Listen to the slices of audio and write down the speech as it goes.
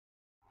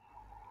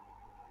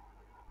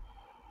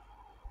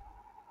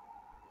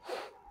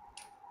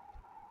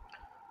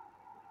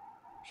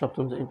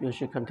সপ্তম শ্রেণীর প্রিয়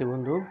শিক্ষার্থী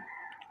বন্ধু,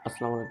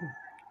 আসসালামু আলাইকুম।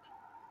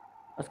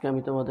 আজকে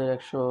আমি তোমাদের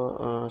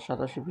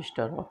 187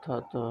 পৃষ্ঠার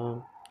অর্থাৎ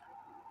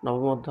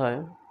নবম অধ্যায়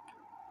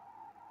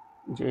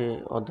যে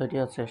অধ্যায়টি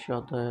আছে সে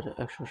অধ্যায়ের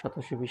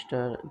 187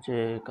 পৃষ্ঠার যে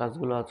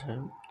কাজগুলো আছে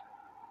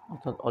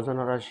অর্থাৎ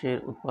অজানা রাশির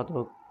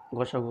উৎপাদক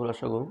গসাগু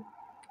লসাগু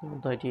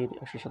অধ্যায়টির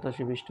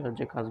 187 পৃষ্ঠার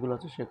যে কাজগুলো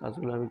আছে সে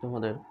কাজগুলো আমি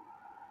তোমাদের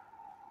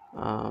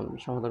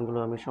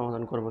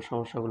সমাধান করব।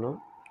 সমস্যাগুলো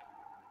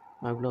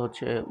এগুলো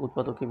হচ্ছে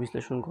উৎপাদককে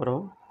বিশ্লেষণ করো,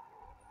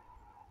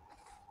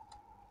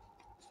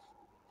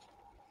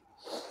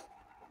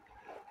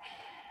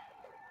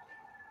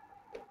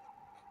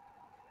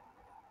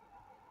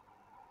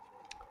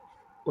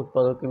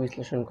 উৎপাদককে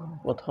বিশ্লেষণ করো।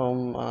 প্রথম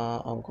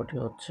অঙ্কটি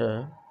হচ্ছে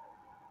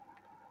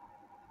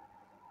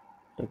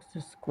x²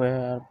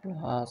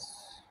 প্লাস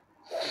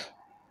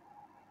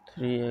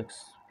 3x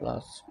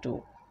প্লাস 2,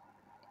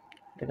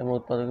 এটাকে আমরা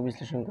উৎপাদকে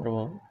বিশ্লেষণ করব।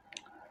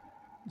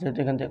 যেহেতু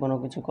এখান থেকে কোনো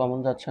কিছু কমন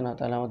যাচ্ছে না,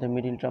 তাহলে আমাদের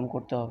মিডিল টার্ম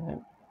করতে হবে,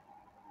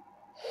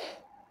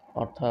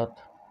 অর্থাৎ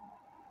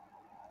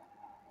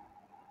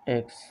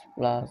x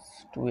প্লাস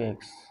 2x,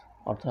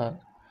 অর্থাৎ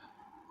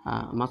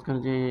মাঝখানে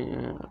যে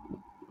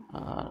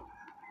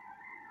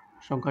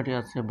সংখ্যাটি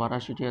আছে বা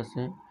রাশিটি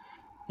আছে,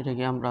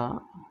 এটাকে আমরা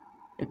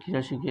একটি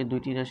রাশিকে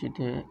দুইটি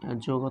রাশিতে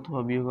যোগ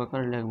অথবা বিয়োগ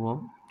আকারে লিখব।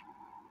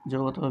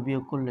 যোগ অথবা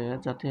বিয়োগ করলে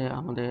যাতে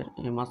আমাদের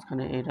এই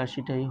মাঝখানে এই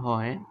রাশিটাই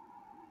হয়,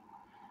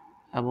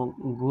 এবং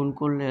গুণ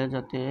করলে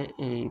যাতে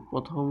এই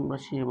প্রথম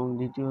রাশি এবং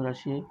দ্বিতীয়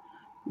রাশি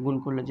গুণ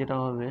করলে যেটা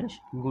হবে,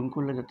 গুণ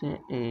করলে যাতে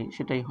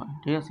সেটাই হয়।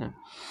 ঠিক আছে,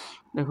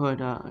 দেখো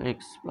এটা x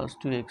প্লাস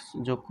 2x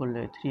যোগ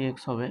করলে 3x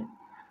হবে।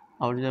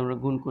 আবার যদি আমরা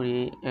গুণ করি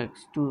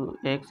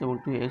x এবং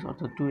 2x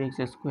অর্থাৎ 2x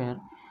স্কোয়ার,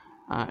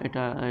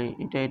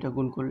 এটা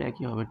গুণ করলে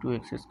একই হবে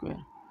 2x স্কোয়ার,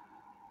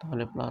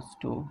 তাহলে প্লাস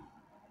 2।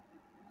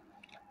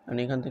 আর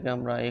এখান থেকে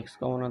আমরা x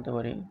কমন আনতে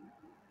পারি,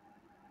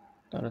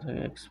 তাহলে থাকে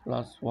x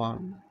প্লাস 1,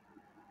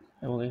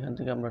 এবং এখান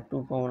থেকে আমরা 2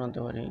 কমন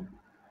আনতে পারি,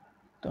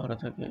 তাহলে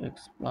থাকে x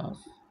প্লাস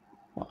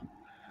 1।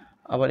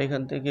 আবার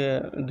এখান থেকে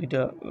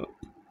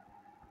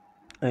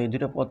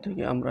দুইটা পদ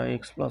থেকে আমরা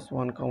x প্লাস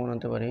 1 কমন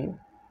আনতে পারি,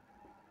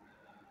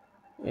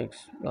 x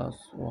প্লাস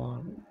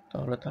 1,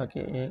 তাহলে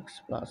থাকে x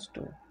প্লাস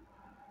 2,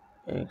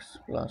 x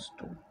প্লাস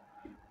 2।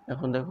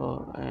 এখন দেখো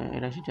এই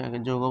রাশিটা আগে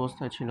যোগ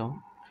অবস্থায় ছিল,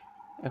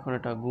 এখন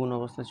এটা গুণ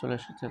অবস্থায় চলে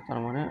এসেছে, তার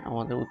মানে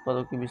আমাদের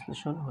উৎপাদকীয়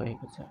বিশ্লেষণ হয়ে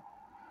গেছে।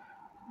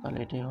 তাহলে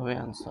এটাই হবে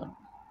অ্যান্সার।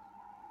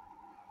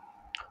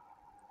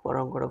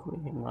 পরের অঙ্কটা করি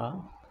আমরা।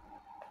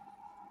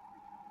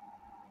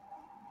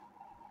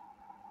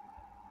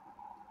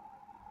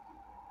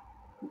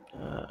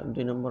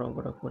 দুই নম্বর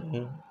অঙ্কটা করি।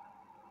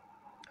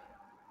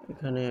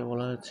 এখানে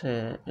বলা হচ্ছে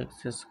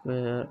x²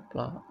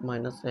 plus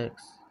minus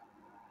x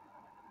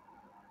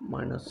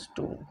minus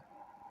 2।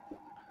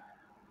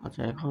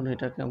 আচ্ছা, এখন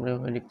এটাকে আমরা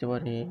এভাবে লিখতে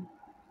পারি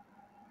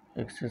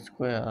x²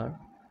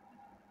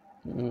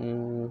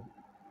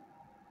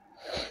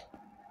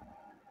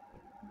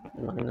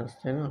 মাইনাস,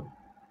 তাই না?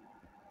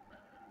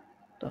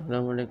 তাহলে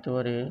আমরা লিখতে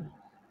পারি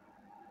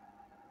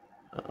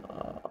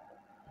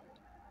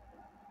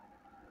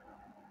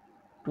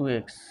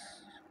 2x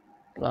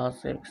plus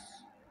x,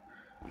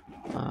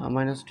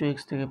 minus 2x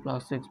থেকে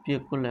প্লাস এক্স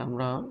বিয়োগ করলে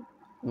আমরা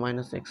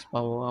মাইনাস এক্স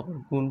পাবো। আবার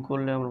গুণ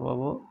করলে আমরা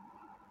পাবো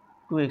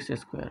 2x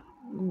স্কোয়ার,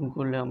 গুণ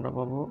করলে আমরা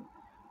পাবো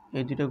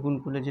এই দুটো গুণ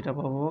করলে যেটা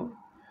পাবো,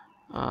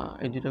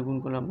 এই দুটো গুণ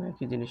করলে আমরা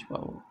একই জিনিস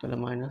পাবো, তাহলে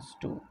মাইনাস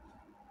 2।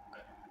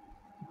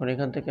 এখন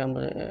এখান থেকে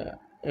আমরা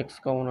এক্স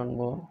কমন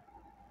আনবো,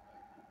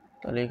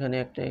 তাহলে এখানে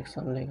একটা এক্স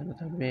আনলে এখানে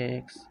থাকবে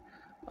এক্স,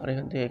 আর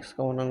এখান থেকে এক্স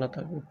কমন আনলে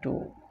থাকবে 2,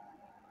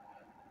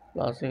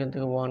 প্লাস এখান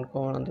থেকে 1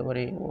 কমন আনতে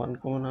পারি, 1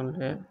 কমন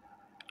আনলে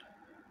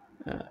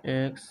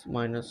এক্স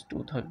মাইনাস 2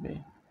 থাকবে।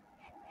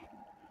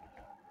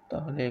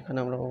 তাহলে এখানে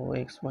আমরা পাবো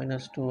এক্স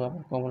মাইনাস 2,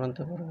 আবার কমন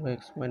আনতে পারবো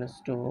এক্স মাইনাস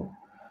 2,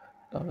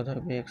 তাহলে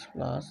থাকবে এক্স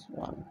প্লাস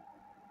 1,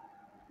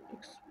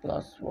 এক্স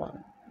প্লাস 1,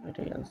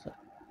 এটাই অ্যান্সার।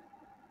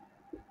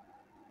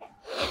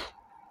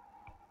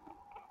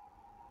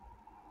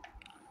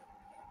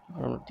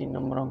 আমরা 3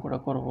 নম্বর অঙ্কটা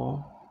করব।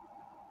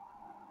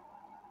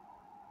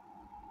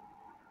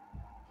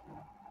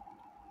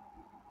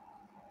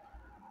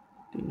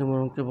 তিন নম্বর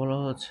অঙ্কে বলা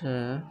হচ্ছে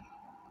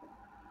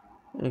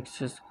x²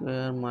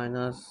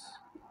 মাইনাস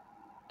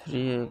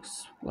 3x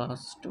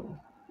প্লাস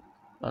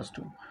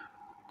 2,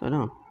 তাই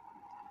না?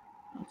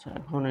 আচ্ছা,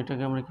 এখন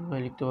এটাকে আমরা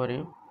কীভাবে লিখতে পারি?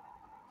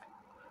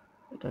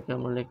 এটাকে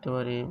আমরা লিখতে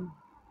পারি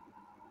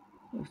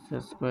x²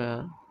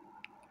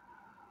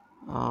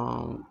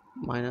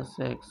 minus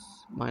x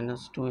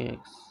minus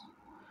 2x,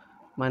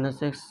 minus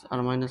x আর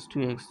মাইনাস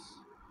 2x,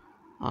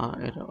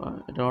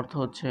 এটার অর্থ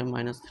হচ্ছে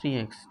মাইনাস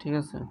 3x, ঠিক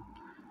আছে,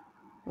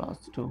 প্লাস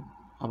 2।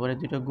 আবার এই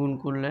দুটো গুণ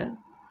করলে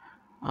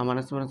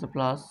মাইনাস মাইনাসে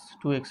প্লাস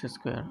 2x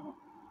স্কোয়ার,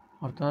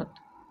 অর্থাৎ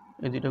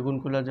এই দুটো গুণ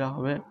করলে যা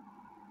হবে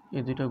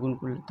এই দুটো গুণ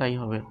করলে তাই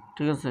হবে,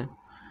 ঠিক আছে।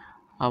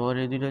 আবার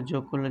এই দুটো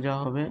যোগ করলে যা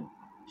হবে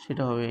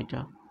সেটা হবে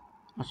এইটা।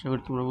 আশা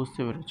করি তোমরা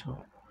বুঝতে পেরেছ।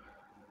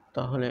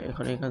 তাহলে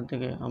এখান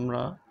থেকে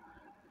আমরা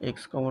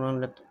এক্স কমন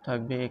আনলে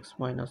থাকবে এক্স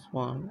মাইনাস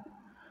 1,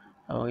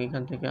 এবং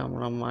এখান থেকে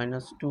আমরা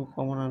মাইনাস 2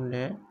 কমন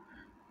আনলে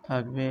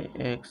থাকবে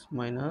এক্স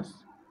মাইনাস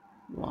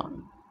ওয়ান।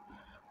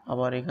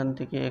 আবার এখান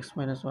থেকে x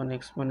মাইনাস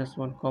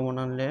ওয়ান কমন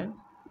আনলে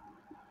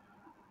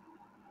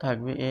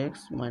থাকবে x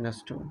মাইনাস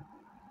টু।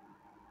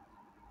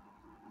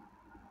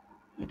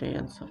 এটাই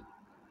অ্যান্সার।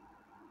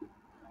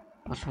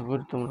 আশা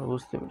করি তোমরা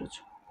বুঝতে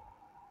পেরেছো।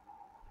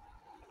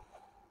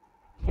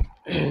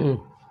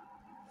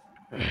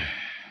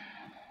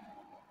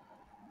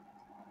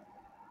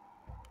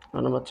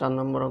 আমরা 4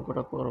 নম্বর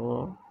অঙ্কটা করব।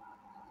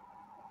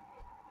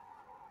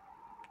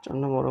 4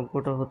 নম্বর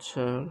অঙ্কটা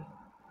হচ্ছে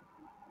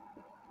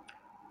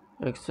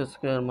x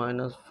square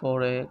minus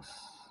 4x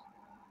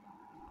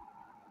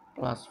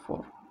plus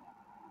 4।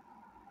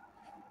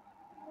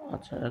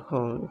 আচ্ছা,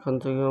 এখান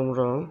থেকে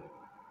আমরা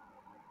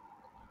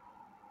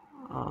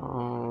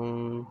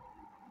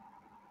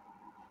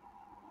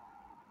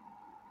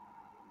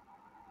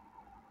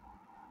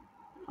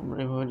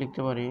এভাবে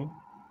লিখতে পারি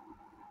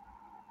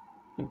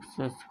x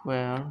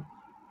square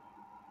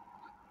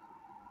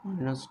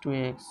minus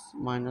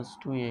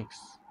two x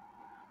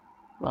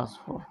plus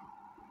 4।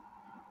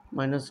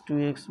 Minus two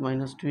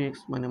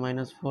x মানে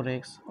মাইনাস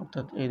 4x,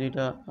 অর্থাৎ এই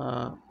দুইটা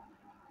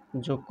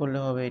যোগ করলে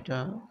হবে এটা।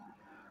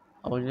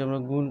 আবার যদি আমরা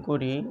গুণ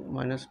করি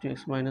মাইনাস টু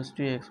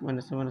এক্স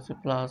মাইনাসে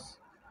প্লাস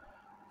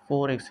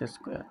 4x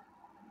স্কোয়ার,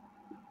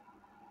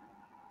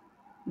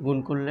 গুণ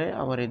করলে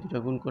আবার এই দুটো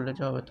গুণ করলে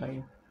যা হবে তাই।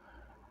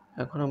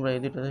 এখন আমরা এই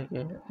দুটো থেকে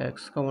x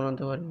কমন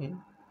আনতে পারি,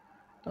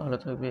 তাহলে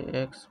থাকবে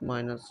x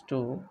মাইনাস টু,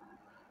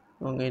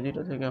 এবং এই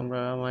দুটো থেকে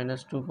আমরা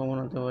মাইনাস টু কমন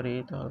আনতে পারি,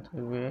 তাহলে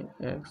থাকবে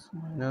x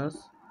minus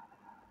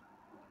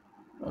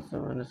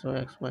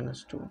x minus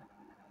two.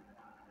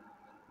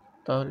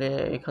 তাহলে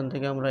এখান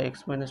থেকে আমরা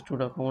এক্স মাইনাস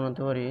টুটা কমন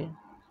আনতে পারি,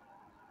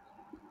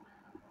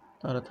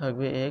 তাহলে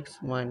থাকবে x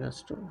minus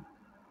two.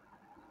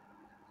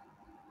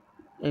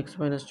 X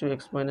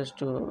minus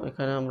two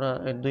এখানে আমরা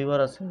দুইবার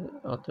আছে,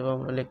 অথবা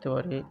আমরা লিখতে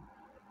পারি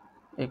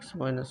x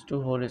minus two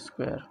whole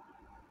square.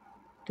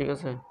 ঠিক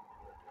আছে,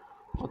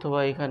 অথবা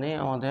এখানে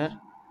আমাদের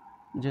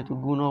যেহেতু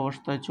গুণ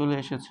অবস্থায় চলে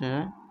এসেছে,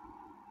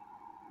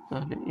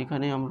 তাহলে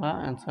এখানে আমরা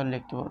অ্যান্সার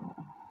লিখতে পারবো।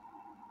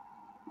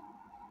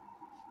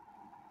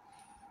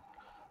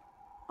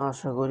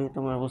 আশা করি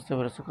তোমরা বুঝতে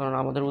পেরেছো, কারণ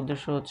আমাদের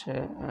উদ্দেশ্য হচ্ছে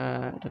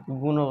এটাকে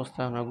গুণ অবস্থা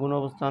আনা। গুণ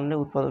অবস্থা আনলে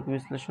উৎপাদক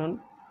বিশ্লেষণ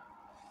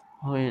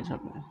হয়ে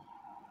যাবে।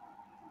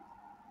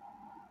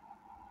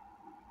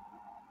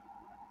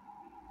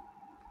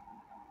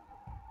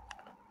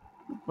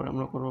 এরপরে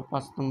আমরা করবো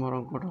 5 নম্বর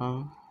অঙ্কটা,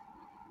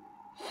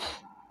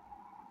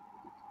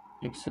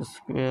 x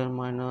square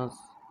minus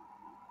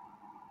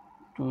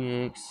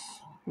 2x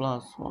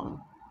plus 1।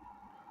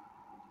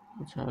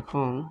 আচ্ছা,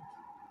 এখন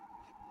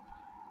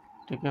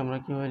এটাকে আমরা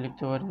কীভাবে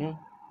লিখতে পারি?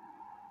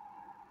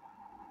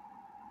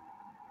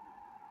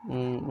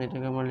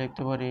 এটাকে আমরা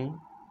লিখতে পারি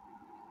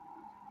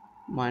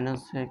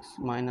মাইনাস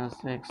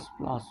এক্স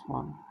প্লাস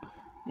 1।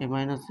 এই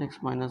মাইনাস এক্স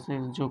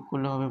যোগ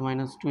করলে হবে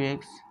মাইনাস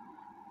 2x,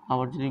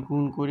 আবার যদি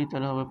গুণ করি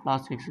তাহলে হবে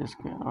প্লাস এক্স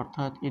স্কোয়ার,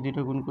 অর্থাৎ এই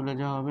দুটো গুণ করলে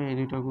যা হবে এই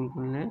দুটো গুণ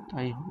করলে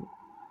তাই হবে।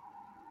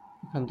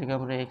 এখান থেকে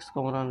আমরা এক্স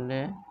কমন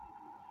আনলে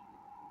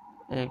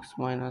এক্স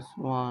মাইনাস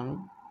ওয়ান,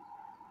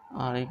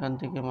 আর এখান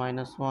থেকে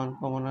মাইনাস ওয়ান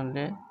কমন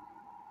আনলে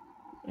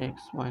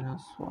এক্স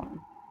মাইনাস ওয়ান।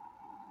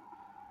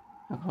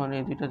 এখন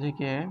এই দুটো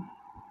থেকে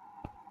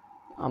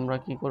আমরা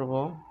কি করব?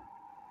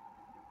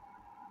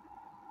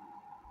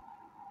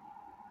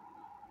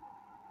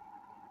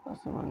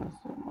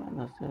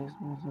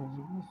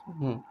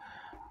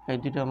 এই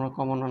দুটো আমরা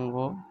কমন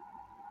আনবো,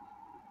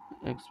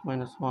 এক্স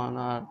মাইনাস ওয়ান,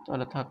 আর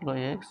তাহলে থাকলো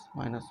এক্স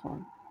মাইনাস ওয়ান।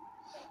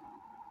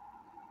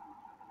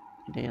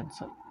 এটাই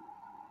অ্যান্সার।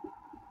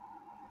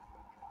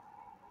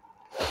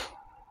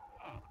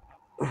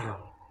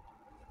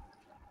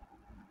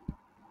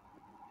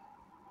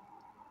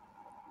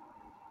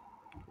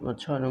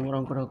 6 নম্বর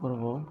অঙ্কটা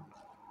করব,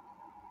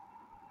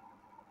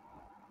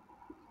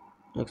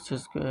 x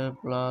square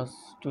plus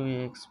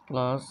 2x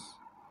plus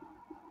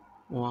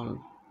 1।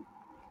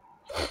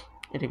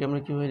 এটাকে আমরা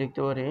কীভাবে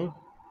লিখতে পারি?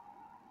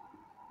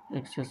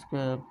 X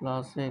square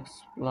plus x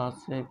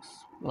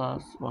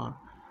plus 1।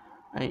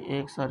 এই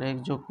এক্স আর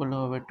এক্স যোগ করলে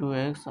হবে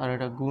 2x, আর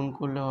এটা গুণ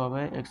করলে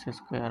হবে এক্স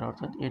স্কোয়ার,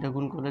 অর্থাৎ এটা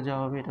গুণ করলে যা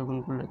হবে এটা গুণ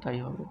করলে তাই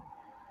হবে।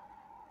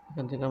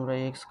 এখান থেকে আমরা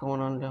এক্স কমন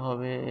আনলে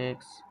হবে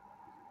এক্স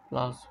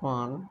প্লাস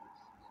 1,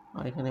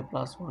 আর এখানে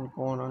প্লাস 1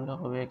 কমন আনলে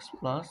হবে এক্স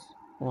প্লাস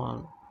 1।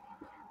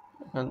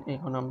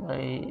 এখন আমরা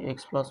এই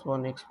এক্স প্লাস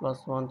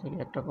ওয়ান থেকে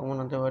একটা কমন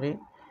আনতে পারি,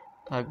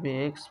 থাকবে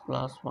এক্স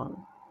প্লাস 1।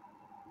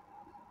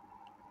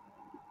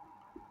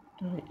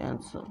 এটাই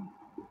অ্যান্সার।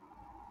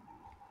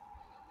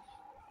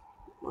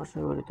 আশা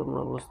করি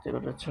তোমরা বুঝতে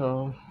পেরেছ।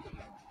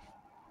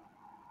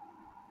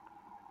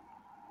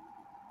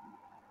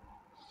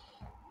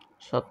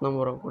 7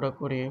 নম্বর অঙ্কটা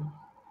করি,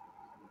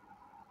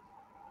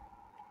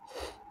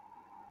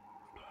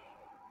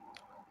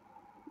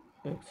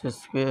 x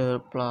square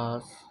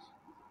plus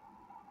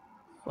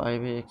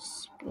 5x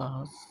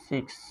plus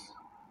 6।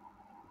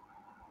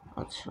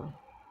 আচ্ছা,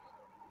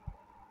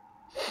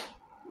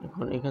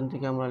 এখন এখান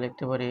থেকে আমরা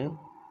লিখতে পারি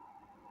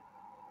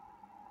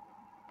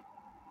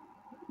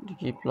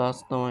কি প্লাস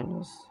না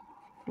মাইনাস?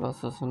 প্লাস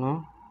আছে না?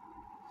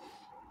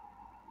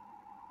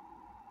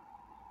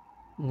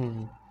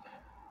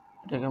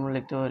 এটাকে আমরা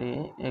লিখতে পারি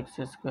x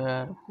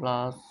square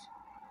plus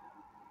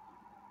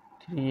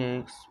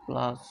 3x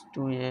plus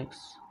 2x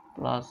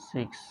plus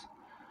 6।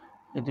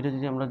 এই দুটো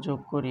যদি আমরা যোগ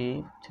করি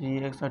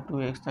 3x আর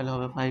 2x তাহলে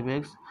হবে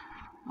 5x,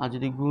 আর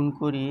যদি গুণ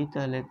করি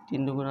তাহলে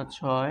 3 দুগুণা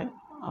 6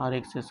 আর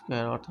এক্স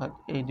স্কোয়ার, অর্থাৎ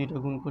এই দুটো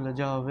গুণ করলে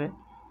যা হবে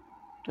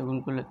এটা গুণ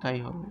করলে তাই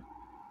হবে।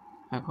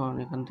 এখন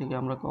এখান থেকে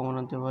আমরা কমন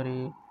আনতে পারি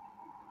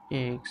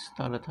x,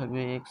 তাহলে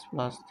থাকবে x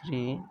প্লাস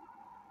 3,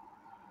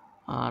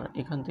 আর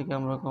এখান থেকে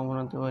আমরা কমন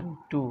আনতে পারি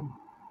 2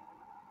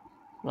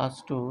 প্লাস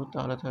 2,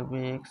 তাহলে থাকবে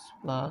x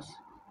প্লাস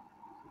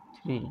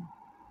 3।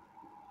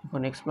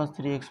 এখন x প্লাস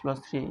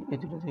 3 এই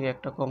দুটো থেকে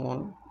একটা কমন,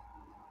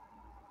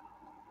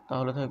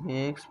 তাহলে থাকবে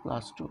x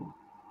প্লাস 2।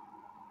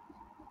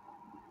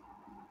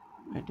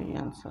 এটাই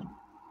অ্যান্সার।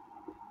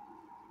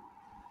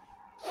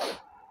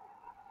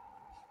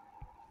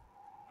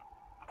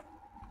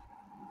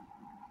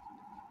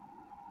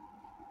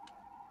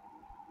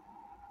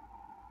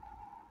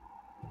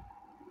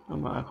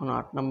 আমরা এখন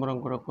 8 নম্বর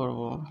অঙ্কটা করব।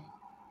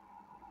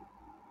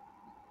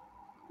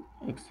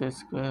 X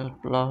square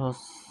plus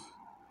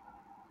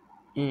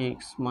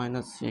x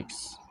minus 6।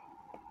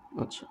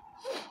 আচ্ছা,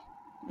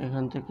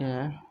 এখান থেকে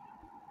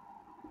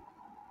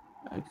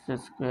এক্স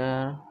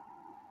স্কোয়ার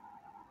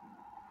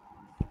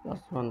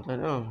প্লাস 1, তাই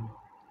না?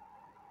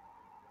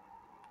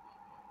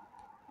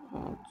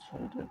 আচ্ছা,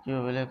 এটা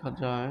কীভাবে লেখা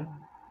যায়?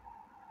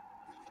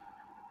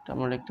 এটা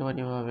আমরা লিখতে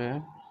পারি এভাবে,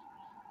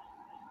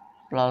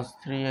 plus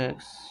 3x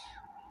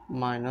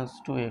minus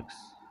 2x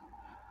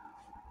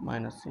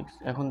minus 6।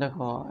 এখন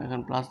দেখো,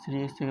 এখানে প্লাস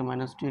 3x থেকে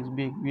মাইনাস 2x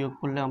বিয়োগ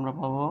করলে আমরা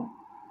পাবো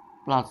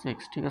প্লাস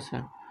এক্স, ঠিক আছে?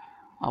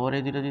 আবার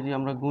এই দুটো যদি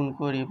আমরা গুণ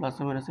করি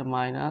প্লাসে মাইনাসে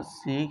মাইনাস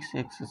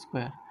 6x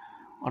স্কোয়ার,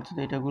 অর্থাৎ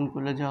এটা গুণ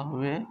করলে যা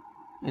হবে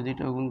এই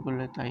দুটো গুণ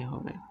করলে তাই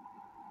হবে।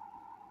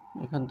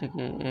 এখান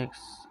থেকে x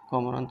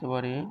কমন আনতে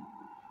পারি,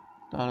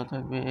 তাহলে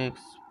থাকবে x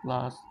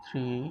প্লাস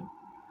 3,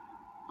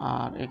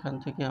 আর এখান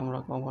থেকে আমরা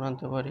কমন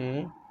আনতে পারি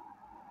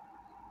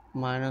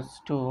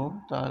 -2,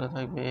 তাহলে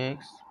থাকবে x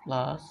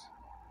plus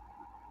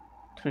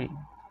 3।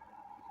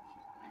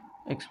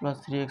 x plus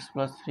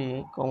 3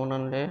 common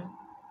আনলে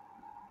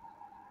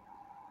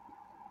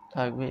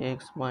থাকবে x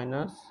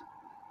মাইনাস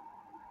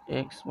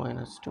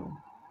 2।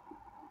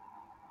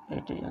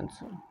 এটাই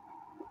অ্যান্সার।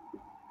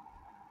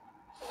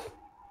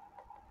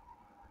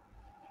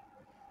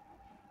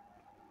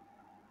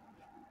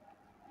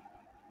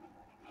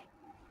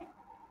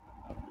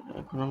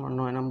 এখন আমরা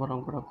 9 নম্বর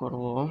অঙ্কটা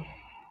করব।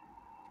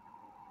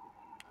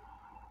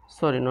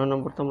 সরি, 9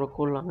 নম্বর তো আমরা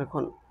করলাম,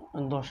 এখন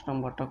 10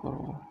 নম্বরটা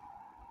করব।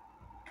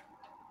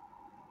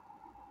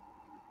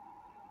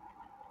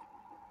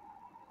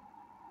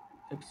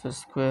 X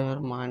square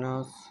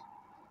minus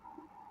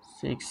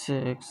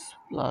 6x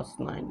plus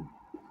 9।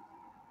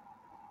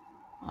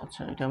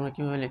 আচ্ছা, এটা আমরা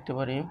কীভাবে লিখতে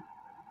পারি?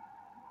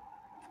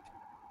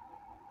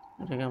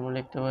 এটাকে আমরা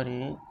লিখতে পারি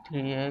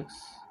 3x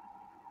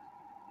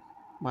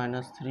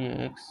minus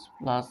 3x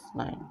plus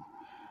 9।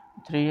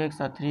 3x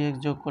আর 3x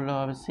যোগ করলে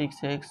হবে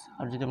 6x,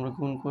 আর যদি আমরা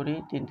গুণ করি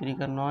 3 3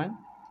 9,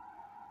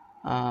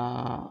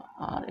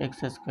 আর এক্স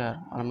স্কোয়ার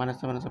আর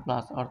মাইনাসে মাইনাসে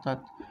প্লাস, অর্থাৎ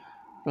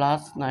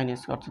প্লাস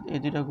 9x, অর্থাৎ এই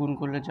দুটো গুণ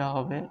করলে যা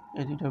হবে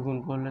এই দুটো গুণ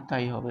করলে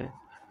তাই হবে।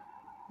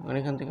 আর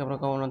এখান থেকে আমরা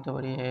কমন আনতে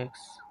পারি x,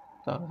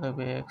 তাহলে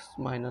থাকবে x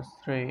মাইনাস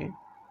 3,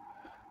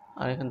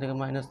 আর এখান থেকে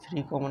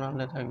 -3 কমন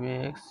আনলে থাকবে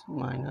x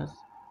মাইনাস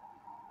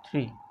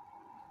 3।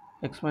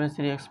 x মাইনাস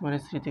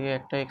 3 থেকে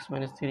একটা x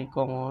মাইনাস 3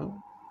 কমন,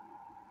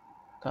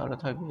 তাহলে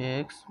থাকবে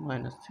x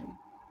মাইনাস 3।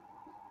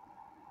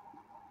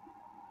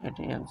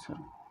 এটাই অ্যান্সার।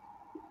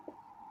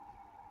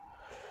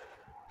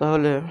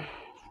 তাহলে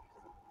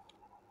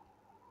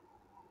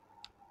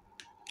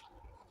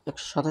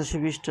 187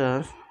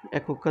 পৃষ্ঠার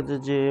একক কাজে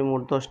যে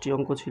মোট 10টি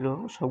অঙ্ক ছিল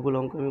সবগুলো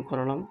অঙ্ক আমি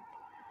করালাম।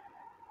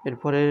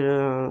 এরপরে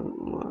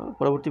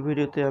পরবর্তী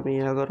ভিডিওতে আমি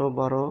 11,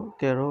 12,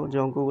 13 যে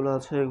অঙ্কগুলো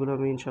আছে এগুলো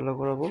আমি ইনশাল্লাহ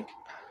করাবো।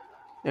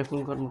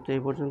 এখনকার মতো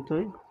এই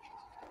পর্যন্তই।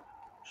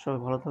 সবাই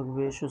ভালো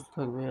থাকবে, সুস্থ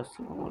থাকবে।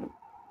 আসসালামু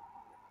আলাইকুম।